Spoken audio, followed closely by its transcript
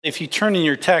If you turn in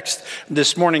your text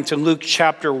this morning to Luke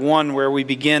chapter 1, where we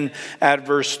begin at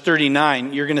verse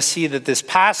 39, you're going to see that this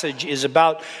passage is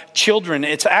about children.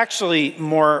 It's actually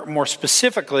more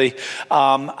specifically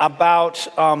about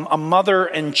a mother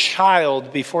and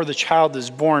child before the child is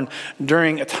born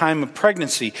during a time of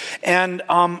pregnancy. And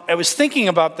I was thinking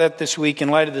about that this week in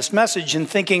light of this message and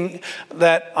thinking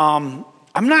that I'm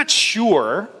not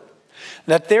sure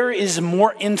that there is a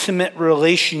more intimate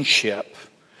relationship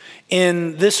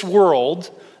in this world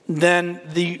than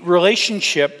the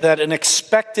relationship that an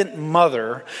expectant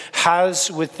mother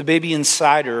has with the baby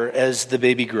inside her as the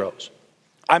baby grows.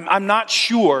 I'm not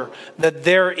sure that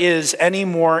there is any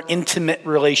more intimate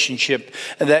relationship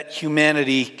that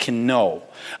humanity can know.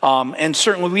 And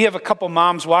certainly we have a couple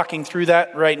moms walking through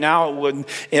that right now.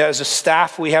 As a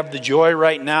staff, we have the joy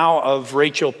right now of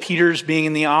Rachel Peters being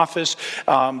in the office,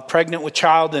 pregnant with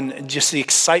child, and just the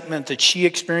excitement that she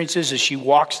experiences as she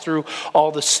walks through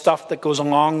all the stuff that goes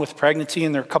along with pregnancy.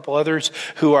 And there are a couple others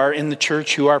who are in the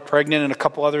church who are pregnant, and a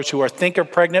couple others who think are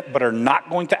pregnant but are not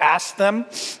going to ask them,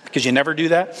 because you never do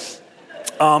that.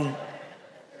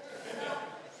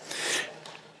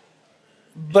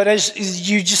 But as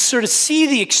you just sort of see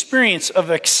the experience of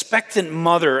an expectant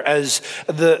mother as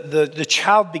the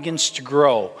child begins to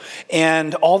grow,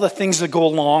 and all the things that go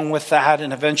along with that,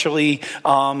 and eventually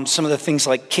some of the things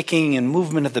like kicking and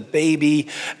movement of the baby,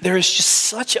 there is just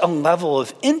such a level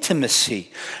of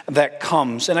intimacy that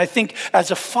comes. And I think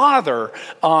as a father,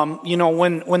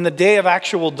 when the day of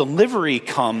actual delivery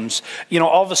comes,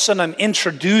 all of a sudden I'm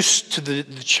introduced to the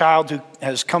child who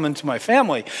has come into my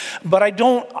family, but I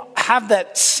don't have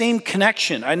that same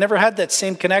connection. I never had that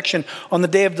same connection on the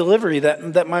day of delivery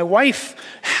that my wife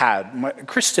had,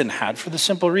 Kristen had, for the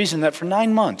simple reason that for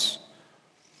 9 months,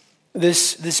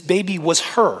 this baby was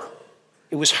her.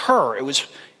 It was her. It was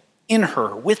in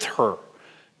her, with her,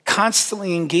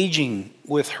 constantly engaging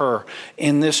with her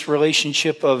in this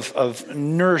relationship of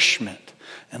nourishment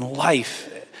and life.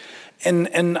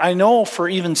 And I know for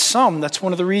even some, that's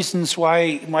one of the reasons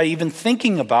why even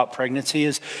thinking about pregnancy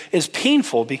is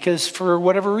painful, because for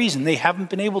whatever reason, they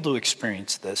haven't been able to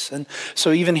experience this. And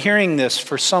so even hearing this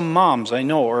for some moms, I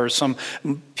know, or some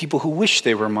people who wish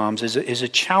they were moms, is a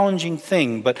challenging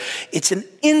thing. But it's an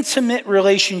intimate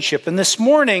relationship. And this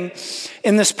morning,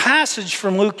 in this passage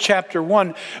from Luke chapter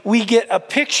 1, we get a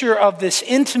picture of this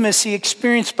intimacy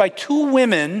experienced by two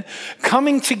women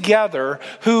coming together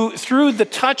who, through the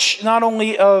touch not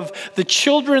only of the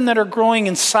children that are growing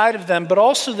inside of them, but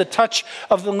also the touch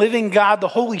of the living God, the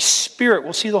Holy Spirit.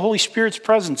 We'll see the Holy Spirit's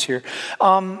presence here.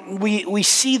 We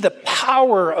see the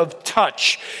power of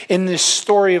touch in this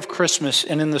story of Christmas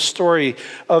and in the story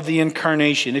of the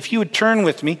incarnation. If you would turn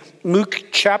with me, Luke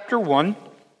chapter 1,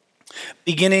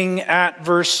 beginning at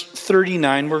verse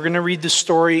 39, we're going to read the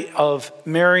story of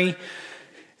Mary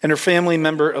and her family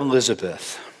member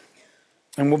Elizabeth.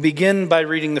 And we'll begin by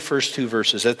reading the first two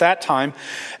verses. At that time,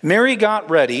 Mary got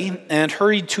ready and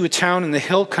hurried to a town in the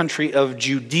hill country of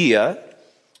Judea,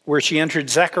 where she entered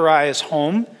Zechariah's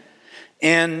home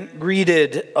and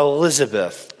greeted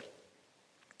Elizabeth.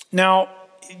 Now,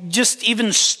 just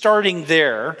even starting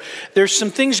there's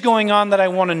some things going on that I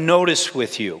want to notice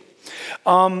with you.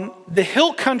 The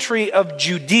hill country of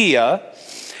Judea,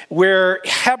 where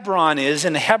Hebron is,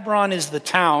 and Hebron is the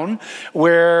town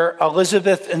where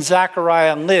Elizabeth and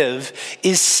Zechariah live,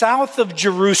 is south of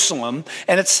Jerusalem.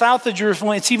 And it's south of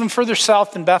Jerusalem. It's even further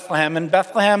south than Bethlehem. And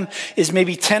Bethlehem is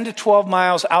maybe 10 to 12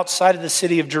 miles outside of the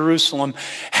city of Jerusalem.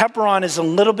 Hebron is a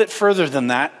little bit further than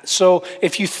that. So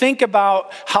if you think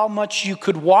about how much you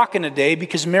could walk in a day,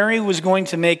 because Mary was going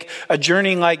to make a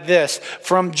journey like this,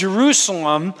 from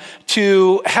Jerusalem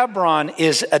to Hebron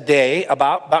is a day,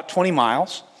 about 20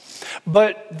 miles.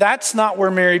 But that's not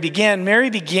where Mary began. Mary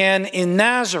began in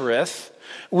Nazareth,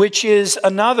 which is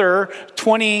another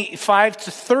 25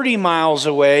 to 30 miles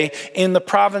away in the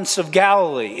province of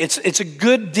Galilee. It's a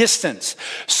good distance.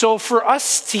 So for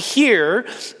us to hear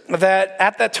that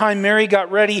at that time Mary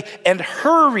got ready and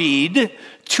hurried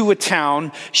to a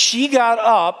town, she got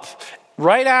up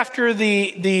right after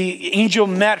the angel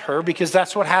met her, because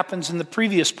that's what happens in the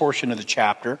previous portion of the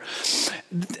chapter.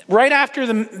 Right after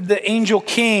the angel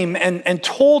came and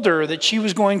told her that she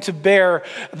was going to bear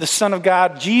the Son of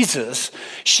God, Jesus,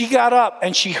 she got up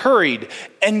and she hurried.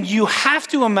 And you have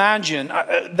to imagine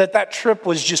that trip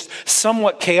was just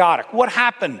somewhat chaotic. What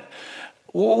happened?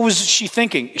 What was she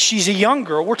thinking? She's a young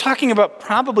girl. We're talking about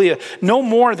probably no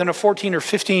more than a 14 or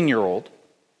 15-year-old.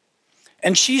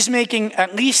 And she's making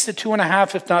at least a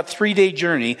 2.5, if not 3-day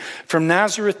journey from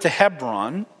Nazareth to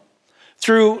Hebron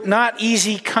through not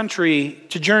easy country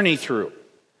to journey through.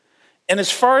 And as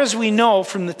far as we know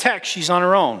from the text, she's on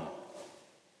her own.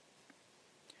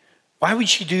 Why would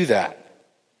she do that?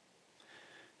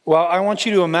 Well, I want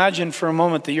you to imagine for a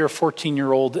moment that you're a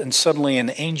 14-year-old and suddenly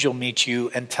an angel meets you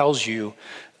and tells you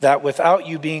that without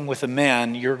you being with a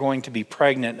man, you're going to be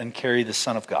pregnant and carry the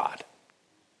Son of God.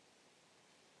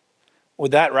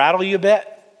 Would that rattle you a bit?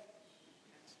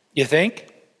 You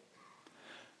think?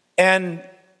 And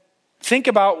think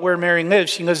about where Mary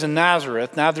lives. She lives in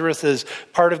Nazareth. Nazareth is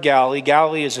part of Galilee.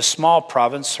 Galilee is a small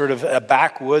province, sort of a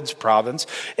backwoods province.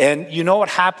 And you know what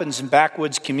happens in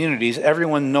backwoods communities?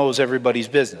 Everyone knows everybody's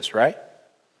business, right?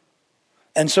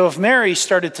 And so if Mary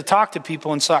started to talk to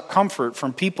people and sought comfort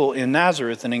from people in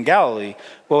Nazareth and in Galilee,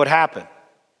 what would happen?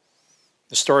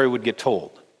 The story would get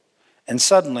told. And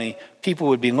suddenly, people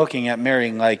would be looking at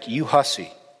Mary like, you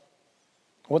hussy.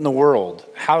 What in the world?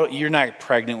 How you're not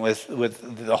pregnant with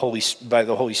the Holy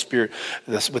Spirit,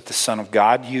 with the Son of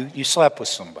God? You slept with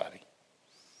somebody.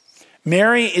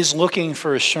 Mary is looking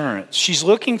for assurance. She's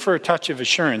looking for a touch of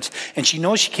assurance, and she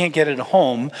knows she can't get it at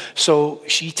home, so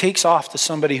she takes off to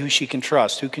somebody who she can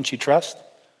trust. Who can she trust?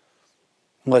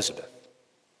 Elizabeth.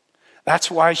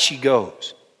 That's why she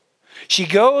goes. She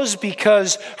goes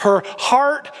because her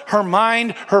heart, her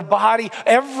mind, her body,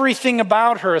 everything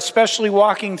about her, especially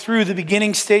walking through the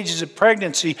beginning stages of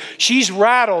pregnancy, she's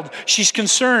rattled, she's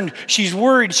concerned, she's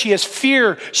worried, she has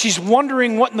fear, she's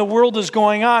wondering what in the world is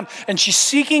going on, and she's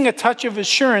seeking a touch of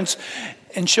assurance,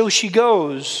 and so she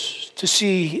goes to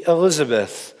see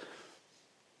Elizabeth.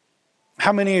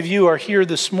 How many of you are here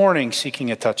this morning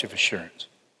seeking a touch of assurance?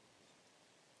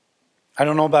 I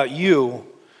don't know about you,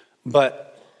 but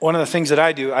one of the things that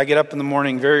I do, I get up in the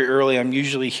morning very early. I'm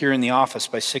usually here in the office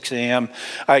by 6 a.m.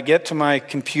 I get to my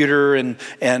computer and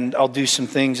I'll do some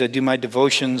things. I do my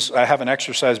devotions. I have an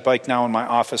exercise bike now in my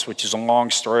office, which is a long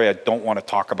story I don't want to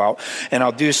talk about. And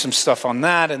I'll do some stuff on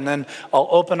that. And then I'll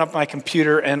open up my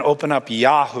computer and open up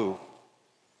Yahoo.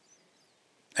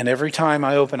 And every time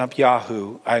I open up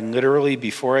Yahoo, I literally,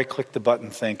 before I click the button,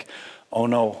 think, oh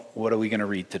no, what are we going to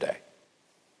read today?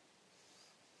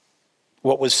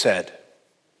 What was said?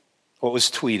 What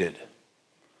was tweeted?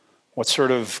 What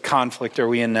sort of conflict are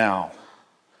we in now?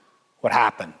 What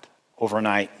happened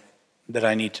overnight that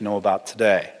I need to know about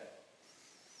today?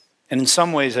 And in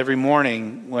some ways, every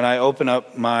morning when I open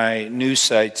up my news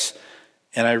sites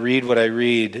and I read what I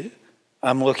read,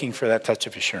 I'm looking for that touch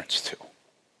of assurance too.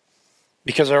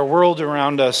 Because our world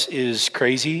around us is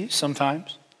crazy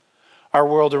sometimes. Our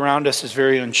world around us is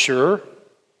very unsure.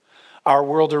 Our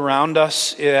world around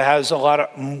us, it has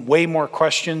way more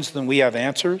questions than we have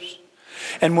answers.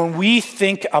 And when we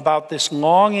think about this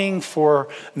longing for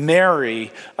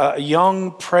Mary, a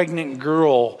young pregnant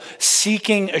girl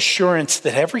seeking assurance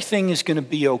that everything is going to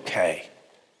be okay,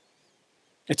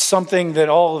 it's something that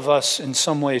all of us in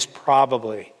some ways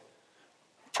probably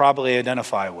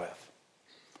identify with.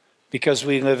 Because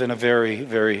we live in a very,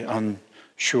 very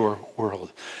unsure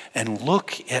world. And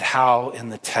look at how in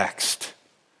the text,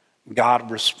 God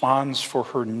responds for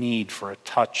her need for a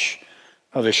touch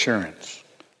of assurance.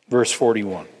 Verse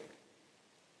 41.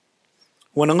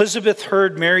 When Elizabeth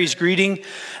heard Mary's greeting,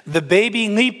 the baby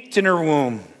leaped in her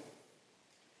womb.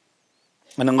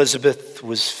 And Elizabeth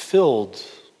was filled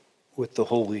with the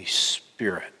Holy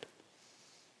Spirit.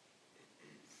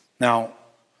 Now,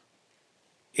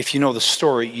 if you know the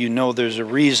story, you know there's a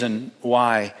reason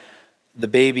why the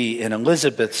baby in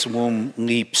Elizabeth's womb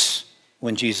leaps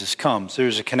when Jesus comes.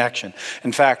 There's a connection.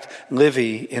 In fact,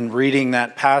 Livy, in reading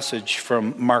that passage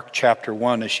from Mark chapter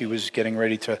 1, as she was getting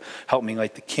ready to help me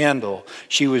light the candle,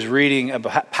 she was reading a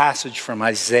passage from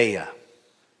Isaiah.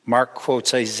 Mark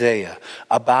quotes Isaiah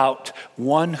about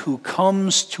one who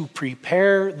comes to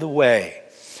prepare the way.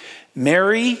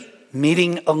 Mary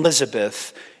meeting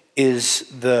Elizabeth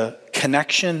is the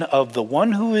connection of the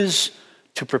one who is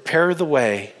to prepare the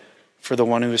way for the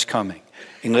one who is coming.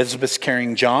 Elizabeth's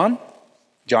carrying John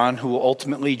who will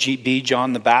ultimately be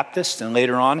John the Baptist, and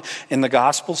later on in the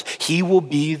Gospels, he will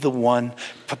be the one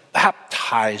to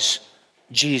baptize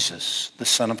Jesus, the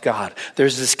Son of God.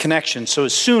 There's this connection. So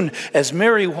as soon as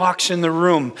Mary walks in the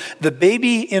room, the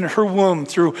baby in her womb,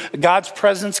 through God's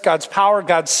presence, God's power,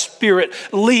 God's Spirit,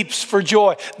 leaps for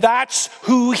joy. That's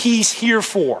who he's here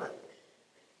for.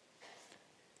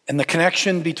 And the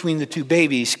connection between the two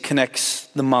babies connects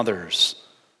the mothers.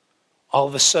 All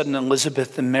of a sudden,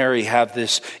 Elizabeth and Mary have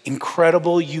this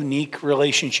incredible, unique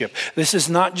relationship. This is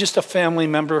not just a family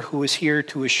member who is here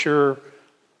to assure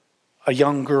a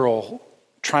young girl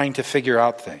trying to figure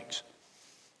out things.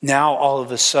 Now, all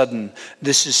of a sudden,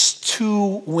 this is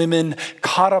two women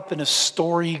caught up in a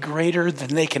story greater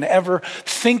than they can ever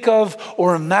think of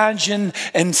or imagine.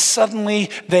 And suddenly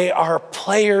they are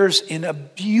players in a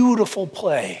beautiful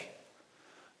play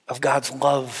of God's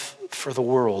love for the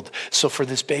world. So for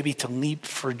this baby to leap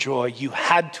for joy, you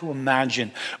had to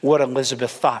imagine what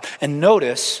Elizabeth thought. And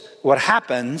notice what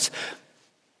happens.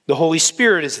 The Holy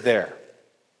Spirit is there.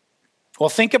 Well,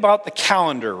 think about the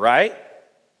calendar, right?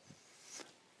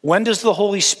 When does the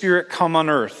Holy Spirit come on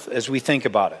earth as we think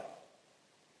about it?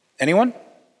 Anyone?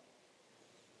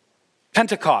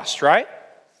 Pentecost, right?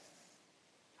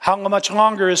 How much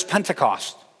longer is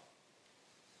Pentecost?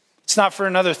 It's not for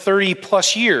another 30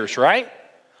 plus years, right?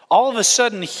 All of a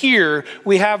sudden here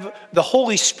we have the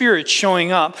Holy Spirit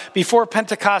showing up before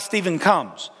Pentecost even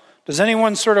comes. Does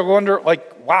anyone sort of wonder,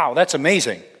 like, wow, that's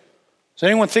amazing? Does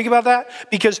anyone think about that?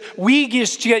 Because we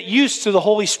just get used to the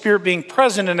Holy Spirit being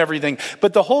present and everything,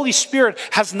 but the Holy Spirit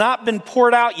has not been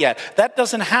poured out yet. That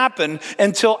doesn't happen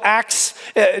until Acts,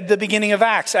 the beginning of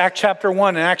Acts chapter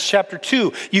 1 and Acts chapter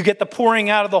 2. You get the pouring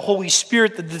out of the Holy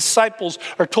Spirit that the disciples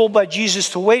are told by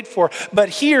Jesus to wait for. But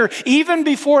here, even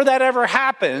before that ever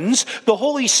happens, the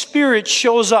Holy Spirit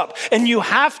shows up. And you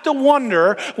have to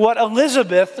wonder what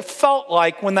Elizabeth felt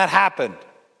like when that happened.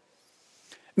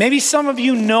 Maybe some of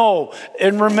you know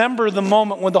and remember the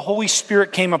moment when the Holy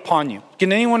Spirit came upon you.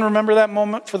 Can anyone remember that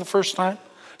moment for the first time?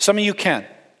 Some of you can.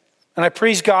 And I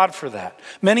praise God for that.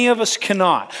 Many of us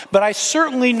cannot. But I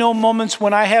certainly know moments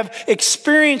when I have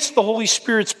experienced the Holy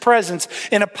Spirit's presence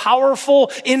in a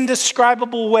powerful,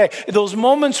 indescribable way. Those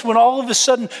moments when all of a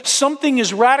sudden something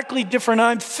is radically different.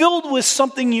 I'm filled with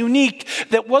something unique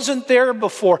that wasn't there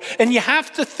before. And you have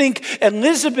to think,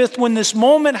 Elizabeth, when this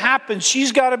moment happens,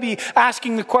 she's got to be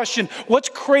asking the question, what's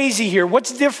crazy here?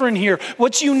 What's different here?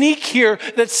 What's unique here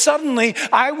that suddenly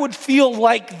I would feel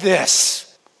like this?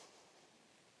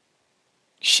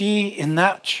 She in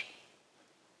that,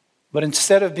 but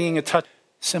instead of being a touch,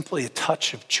 simply a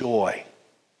touch of joy.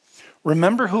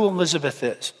 Remember who Elizabeth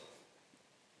is.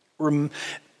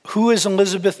 Who is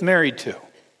Elizabeth married to?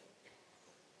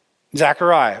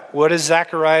 Zechariah. What is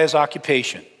Zechariah's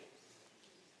occupation?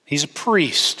 He's a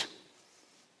priest.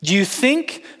 Do you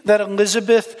think that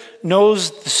Elizabeth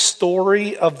knows the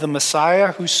story of the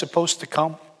Messiah who's supposed to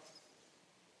come?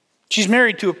 She's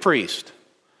married to a priest.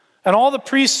 And all the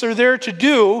priests are there to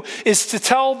do is to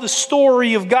tell the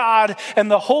story of God and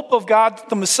the hope of God that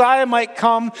the Messiah might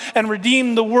come and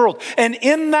redeem the world. And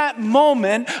in that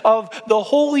moment of the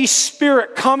Holy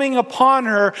Spirit coming upon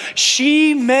her,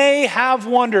 she may have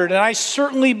wondered, and I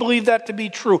certainly believe that to be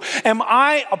true, am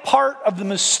I a part of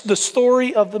the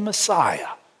story of the Messiah?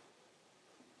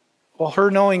 Well,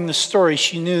 her knowing the story,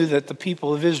 she knew that the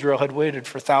people of Israel had waited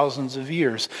for thousands of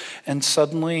years. And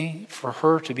suddenly, for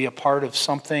her to be a part of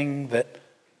something that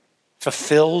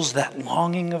fulfills that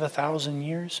longing of 1,000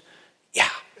 years,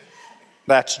 yeah,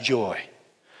 that's joy.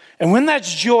 And when that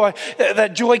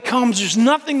joy comes, there's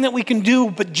nothing that we can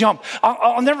do but jump.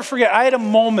 I'll never forget, I had a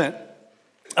moment,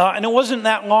 and it wasn't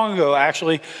that long ago,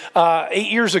 actually,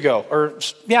 8 years ago, or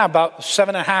about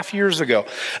 7.5 years ago.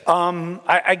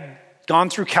 I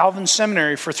gone through Calvin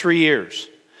Seminary for 3 years.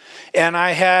 And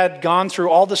I had gone through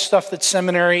all the stuff that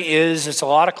seminary is. It's a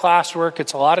lot of classwork.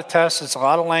 It's a lot of tests. It's a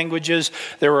lot of languages.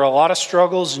 There were a lot of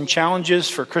struggles and challenges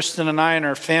for Kristen and I and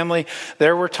our family.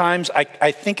 There were times,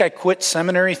 I think I quit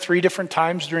seminary 3 different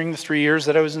times during the 3 years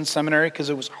that I was in seminary because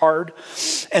it was hard.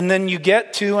 And then you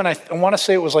get to, and I want to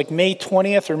say it was like May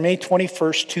 20th or May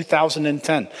 21st,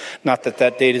 2010. Not that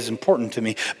that date is important to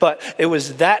me, but it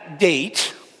was that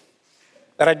date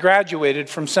that I graduated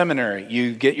from seminary.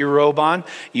 You get your robe on,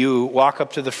 you walk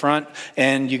up to the front,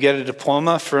 and you get a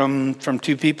diploma from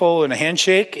 2 people and a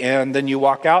handshake, and then you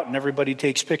walk out and everybody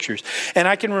takes pictures. And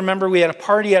I can remember we had a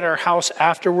party at our house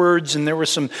afterwards, and there were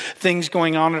some things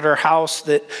going on at our house,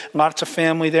 that lots of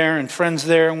family there and friends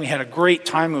there, and we had a great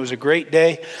time. It was a great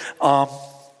day.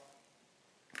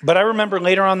 But I remember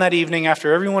later on that evening,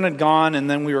 after everyone had gone, and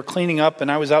then we were cleaning up,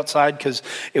 and I was outside because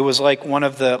it was like one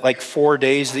of the 4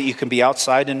 days that you can be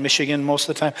outside in Michigan most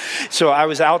of the time. So I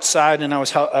was outside, and I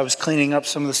was cleaning up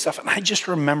some of the stuff, and I just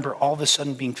remember all of a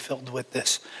sudden being filled with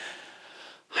this.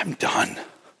 I'm done.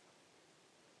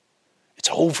 It's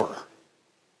over.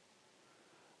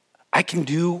 I can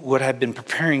do what I've been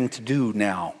preparing to do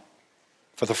now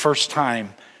for the first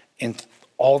time in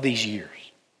all these years.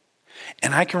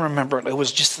 And I can remember it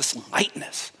was just this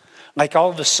lightness Like all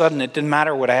of a sudden, it didn't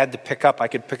matter what I had to pick up. I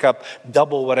could pick up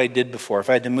double what I did before. If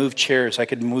I had to move chairs, I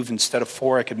could move instead of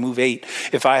 4, I could move 8.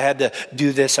 If I had to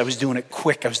do this, I was doing it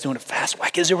quick. I was doing it fast. Why?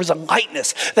 Because there was a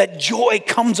lightness. That joy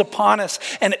comes upon us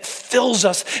and it fills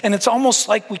us. And it's almost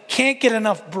like we can't get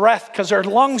enough breath because our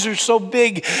lungs are so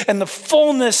big and the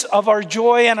fullness of our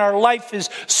joy and our life is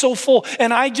so full.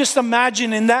 And I just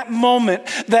imagine in that moment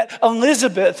that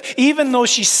Elizabeth, even though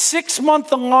she's 6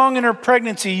 months along in her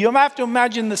pregnancy, you have to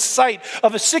imagine the sight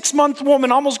of a 6-month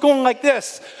woman almost going like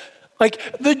this,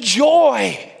 like the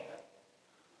joy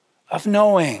of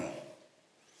knowing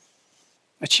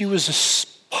that she was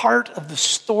a part of the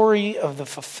story of the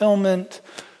fulfillment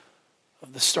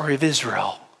of the story of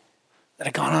Israel that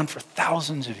had gone on for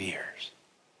thousands of years.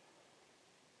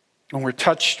 And we're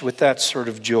touched with that sort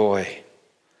of joy.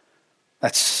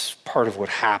 That's part of what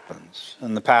happens.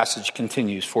 And the passage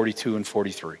continues, 42 and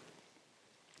 43.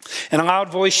 In a loud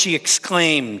voice she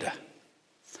exclaimed,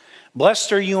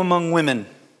 "Blessed are you among women,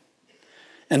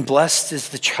 and blessed is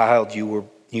the child you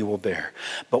will bear.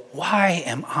 But why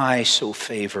am I so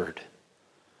favored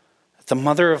that the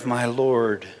mother of my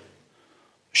Lord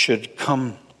should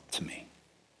come to me?"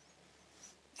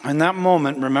 In that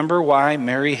moment, remember why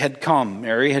Mary had come.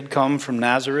 Mary had come from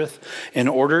Nazareth in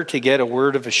order to get a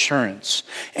word of assurance.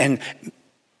 And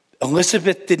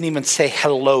Elizabeth didn't even say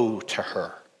hello to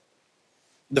her.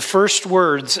 The first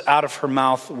words out of her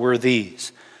mouth were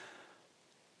these: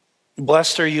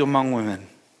 "Blessed are you among women,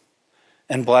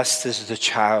 and blessed is the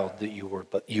child that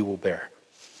you will bear."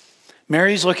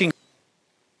 Mary's looking.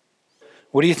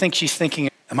 What do you think she's thinking?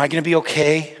 Am I going to be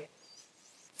okay?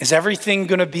 Is everything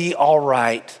going to be all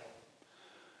right?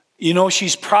 You know,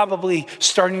 she's probably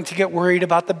starting to get worried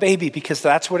about the baby because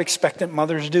that's what expectant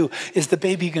mothers do. Is the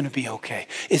baby going to be okay?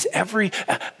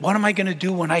 What am I going to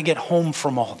do when I get home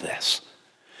from all this?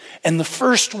 And the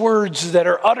first words that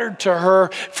are uttered to her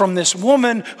from this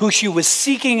woman who she was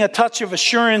seeking a touch of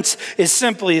assurance is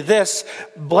simply this: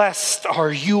 "Blessed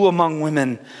are you among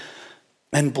women,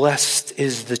 and blessed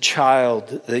is the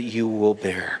child that you will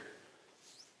bear."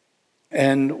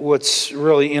 And what's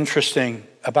really interesting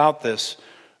about this,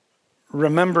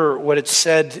 remember what it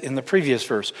said in the previous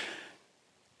verse.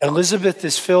 Elizabeth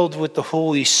is filled with the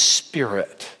Holy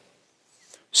Spirit.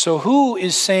 So who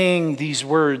is saying these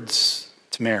words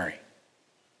to Mary?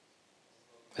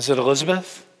 Is it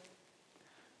Elizabeth?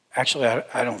 Actually,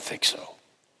 I don't think so.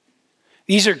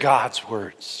 These are God's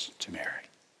words to Mary.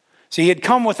 See, he had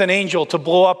come with an angel to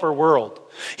blow up her world.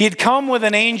 He had come with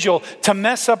an angel to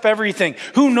mess up everything.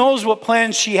 Who knows what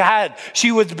plans she had? She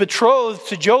was betrothed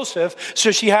to Joseph,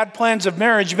 so she had plans of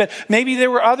marriage, but maybe there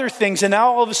were other things. And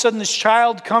now all of a sudden this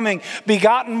child coming,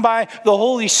 begotten by the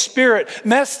Holy Spirit,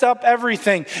 messed up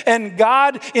everything. And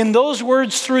God, in those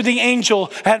words through the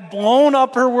angel, had blown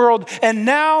up her world. And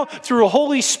now through a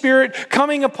Holy Spirit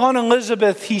coming upon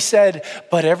Elizabeth, he said,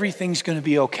 but everything's going to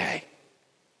be okay.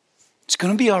 It's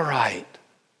going to be all right.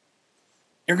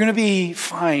 You're going to be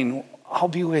fine. I'll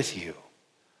be with you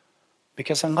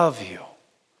because I love you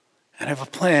and I have a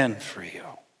plan for you.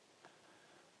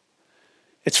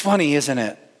 It's funny, isn't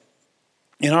it?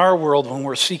 In our world, when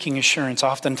we're seeking assurance,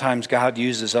 oftentimes God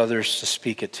uses others to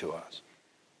speak it to us.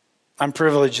 I'm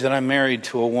privileged that I'm married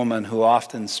to a woman who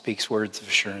often speaks words of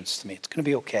assurance to me. It's going to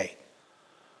be okay.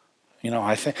 You know,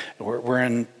 I think we're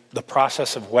in the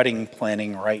process of wedding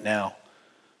planning right now.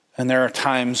 And there are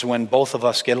times when both of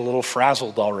us get a little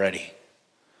frazzled already.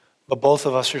 But both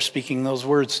of us are speaking those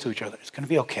words to each other. It's going to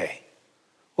be okay.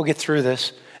 We'll get through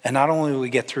this. And not only will we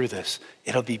get through this,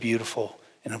 it'll be beautiful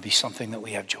and it'll be something that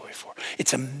we have joy for.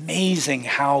 It's amazing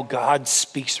how God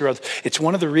speaks through us. It's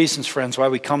one of the reasons, friends, why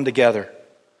we come together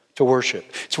to worship.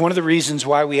 It's one of the reasons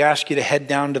why we ask you to head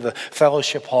down to the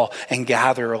fellowship hall and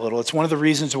gather a little. It's one of the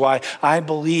reasons why I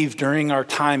believe during our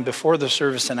time before the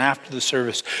service and after the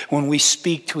service, when we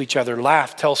speak to each other,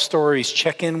 laugh, tell stories,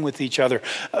 check in with each other,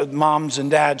 moms and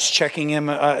dads checking in,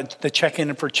 the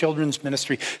check-in for children's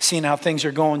ministry, seeing how things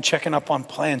are going, checking up on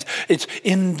plans. It's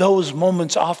in those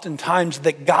moments oftentimes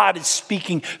that God is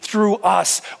speaking through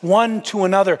us, one to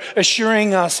another,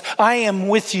 assuring us, I am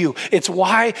with you. It's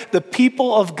why the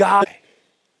people of God.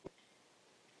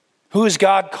 Who is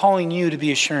God calling you to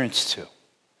be assurance to?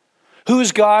 Who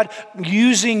is God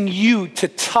using you to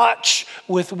touch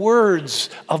with words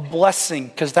of blessing?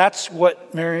 Because that's what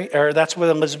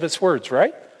Elizabeth's words,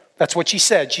 right? That's what she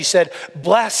said. She said,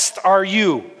 "Blessed are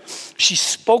you." She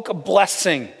spoke a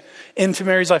blessing into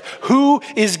Mary's life. Who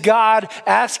is God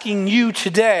asking you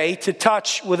today to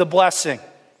touch with a blessing?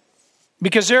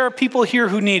 Because there are people here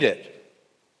who need it.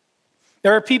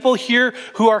 There are people here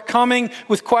who are coming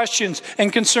with questions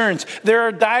and concerns. There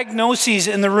are diagnoses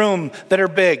in the room that are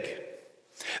big.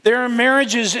 There are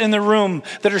marriages in the room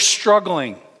that are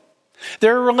struggling.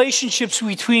 There are relationships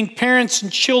between parents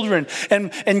and children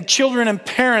and children and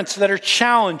parents that are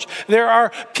challenged. There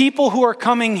are people who are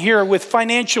coming here with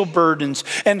financial burdens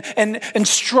and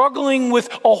struggling with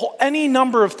any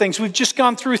number of things. We've just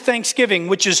gone through Thanksgiving,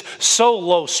 which is so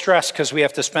low stress because we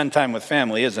have to spend time with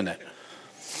family, isn't it?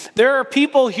 There are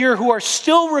people here who are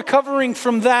still recovering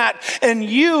from that, and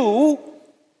you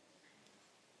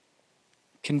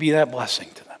can be that blessing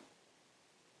to them.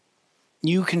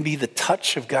 You can be the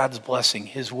touch of God's blessing,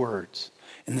 his words,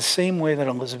 in the same way that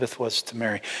Elizabeth was to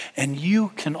Mary. And you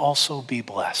can also be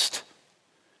blessed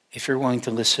if you're willing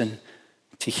to listen,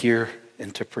 to hear,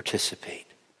 and to participate.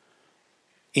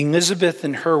 Elizabeth,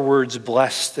 in her words,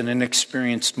 blessed an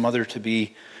inexperienced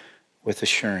mother-to-be with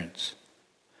assurance.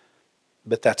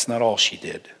 But that's not all she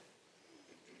did.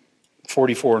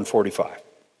 44 and 45.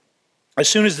 As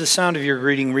soon as the sound of your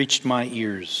greeting reached my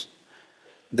ears,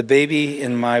 the baby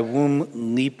in my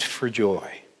womb leaped for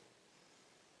joy.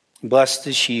 Blessed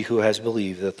is she who has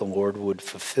believed that the Lord would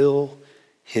fulfill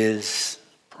his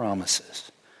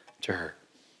promises to her.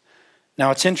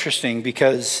 Now it's interesting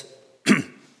because,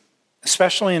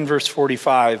 especially in verse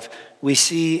 45, we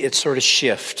see it sort of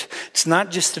shift. It's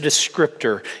not just a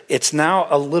descriptor. It's now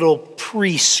a little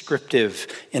prescriptive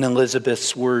in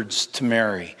Elizabeth's words to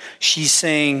Mary. She's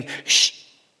saying,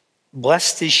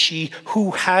 blessed is she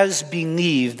who has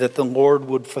believed that the Lord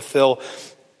would fulfill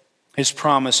his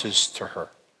promises to her.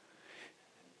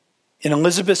 In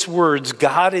Elizabeth's words,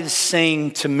 God is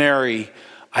saying to Mary,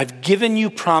 I've given you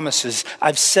promises.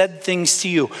 I've said things to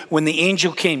you. When the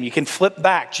angel came, you can flip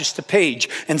back just a page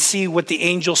and see what the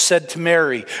angel said to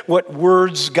Mary, what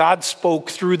words God spoke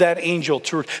through that angel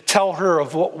to tell her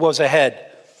of what was ahead.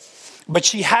 But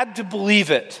she had to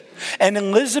believe it. And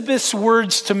Elizabeth's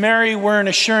words to Mary were an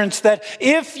assurance that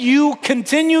if you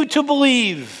continue to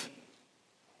believe,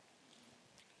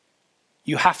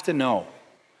 you have to know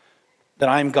that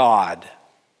I'm God.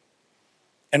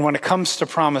 And when it comes to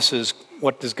promises,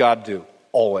 what does God do?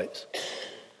 Always.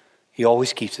 He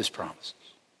always keeps his promises.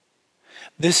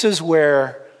 This is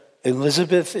where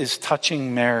Elizabeth is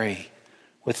touching Mary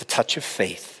with a touch of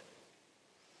faith.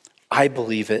 I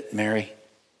believe it, Mary.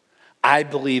 I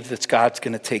believe that God's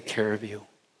going to take care of you.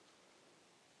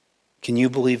 Can you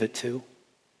believe it too?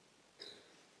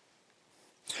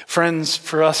 Friends,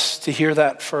 for us to hear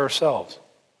that for ourselves,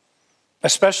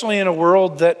 especially in a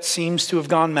world that seems to have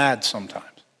gone mad sometimes.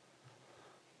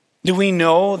 Do we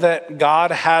know that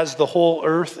God has the whole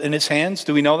earth in his hands?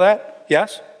 Do we know that?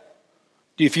 Yes?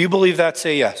 If you believe that,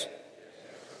 say yes.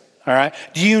 All right.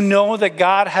 Do you know that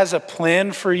God has a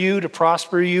plan for you to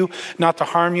prosper you, not to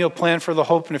harm you, a plan for the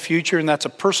hope in the future, and that's a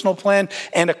personal plan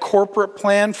and a corporate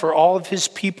plan for all of his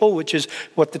people, which is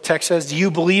what the text says. Do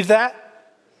you believe that?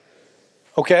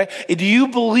 Okay. Do you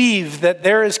believe that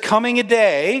there is coming a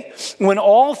day when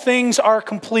all things are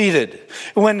completed,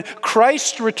 when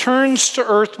Christ returns to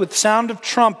earth with sound of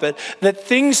trumpet, that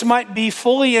things might be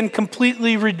fully and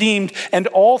completely redeemed and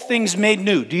all things made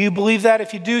new? Do you believe that?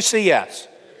 If you do, say yes.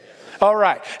 All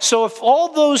right. So if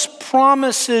all those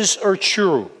promises are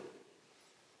true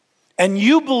and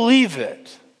you believe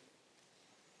it,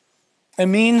 it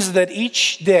means that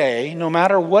each day, no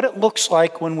matter what it looks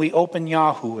like when we open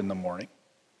Yahoo in the morning,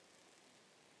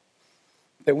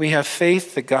 that we have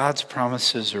faith that God's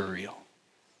promises are real.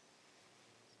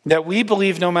 That we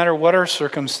believe no matter what our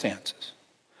circumstances,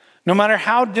 no matter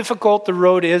how difficult the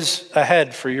road is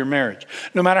ahead for your marriage,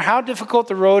 no matter how difficult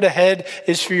the road ahead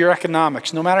is for your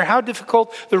economics, no matter how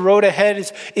difficult the road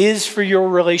ahead is for your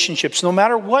relationships, no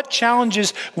matter what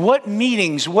challenges, what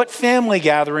meetings, what family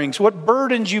gatherings, what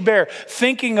burdens you bear,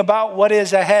 thinking about what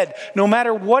is ahead, no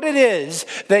matter what it is,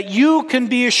 that you can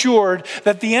be assured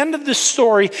that the end of the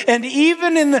story, and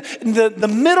even in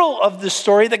the middle of the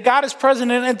story, that God is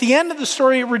present, and at the end of the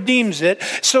story, it redeems it.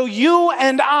 So you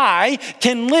and I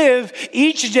can live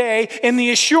each day in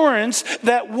the assurance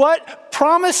that what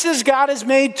promises God has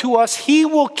made to us, he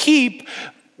will keep.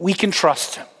 We can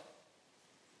trust him.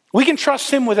 We can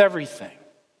trust him with everything.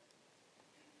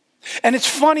 And it's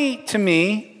funny to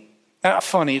me,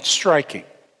 it's striking.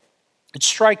 It's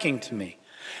striking to me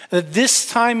that this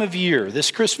time of year,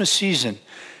 this Christmas season,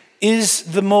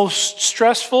 is the most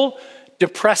stressful,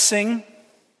 depressing,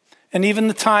 and even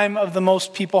the time of the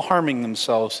most people harming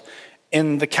themselves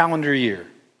in the calendar year.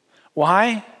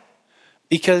 Why?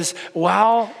 Because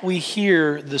while we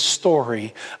hear the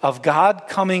story of God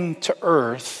coming to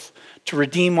earth to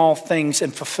redeem all things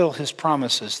and fulfill his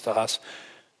promises to us,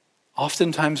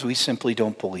 oftentimes we simply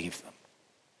don't believe them.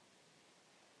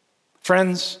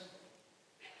 Friends,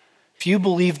 if you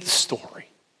believe the story,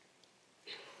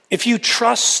 if you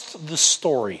trust the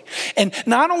story, and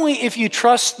not only if you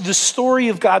trust the story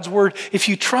of God's word, if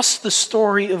you trust the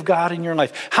story of God in your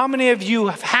life. How many of you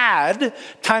have had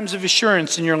times of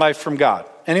assurance in your life from God?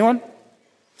 Anyone?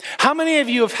 How many of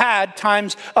you have had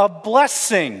times of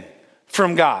blessing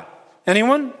from God?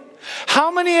 Anyone? How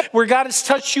many where God has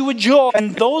touched you with joy?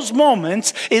 And those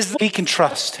moments is that we can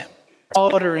trust him.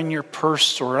 Or in your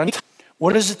purse or anything.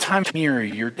 What is the time mirror,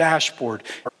 your dashboard?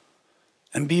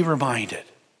 And be reminded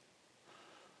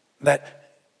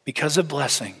that because of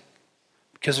blessing,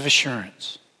 because of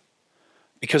assurance,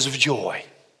 because of joy,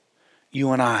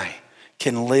 you and I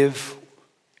can live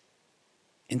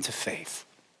into faith.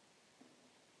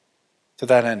 To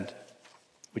that end,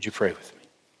 would you pray with me?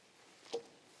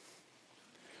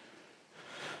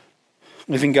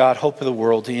 Living God, hope of the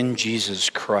world in Jesus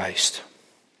Christ.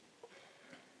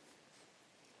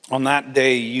 On that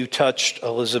day, you touched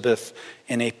Elizabeth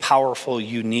in a powerful,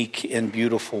 unique, and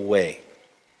beautiful way.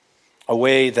 A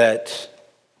way that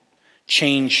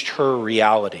changed her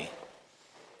reality.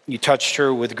 You touched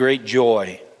her with great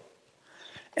joy.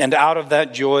 And out of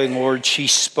that joy, Lord, she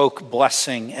spoke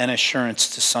blessing and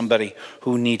assurance to somebody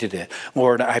who needed it.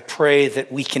 Lord, I pray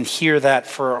that we can hear that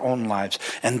for our own lives.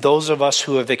 And those of us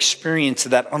who have experienced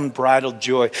that unbridled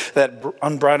joy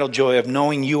of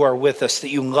knowing you are with us, that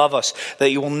you love us,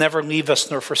 that you will never leave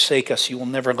us nor forsake us, you will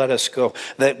never let us go,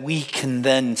 that we can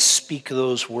then speak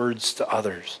those words to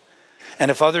others.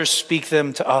 And if others speak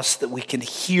them to us, that we can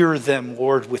hear them,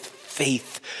 Lord, with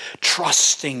faith,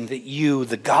 trusting that you,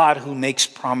 the God who makes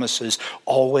promises,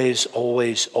 always,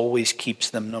 always, always keeps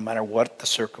them no matter what the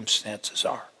circumstances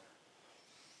are.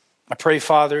 I pray,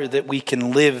 Father, that we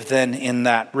can live then in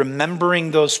that,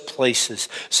 remembering those places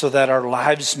so that our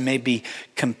lives may be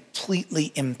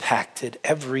completely impacted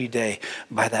every day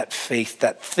by that faith,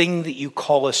 that thing that you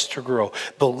call us to grow,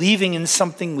 believing in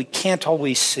something we can't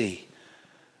always see.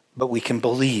 But we can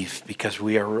believe because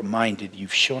we are reminded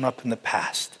you've shown up in the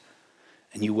past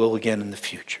and you will again in the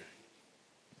future.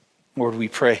 Lord, we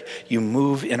pray you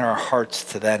move in our hearts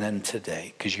to that end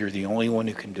today because you're the only one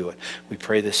who can do it. We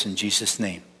pray this in Jesus'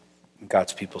 name. And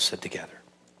God's people said together.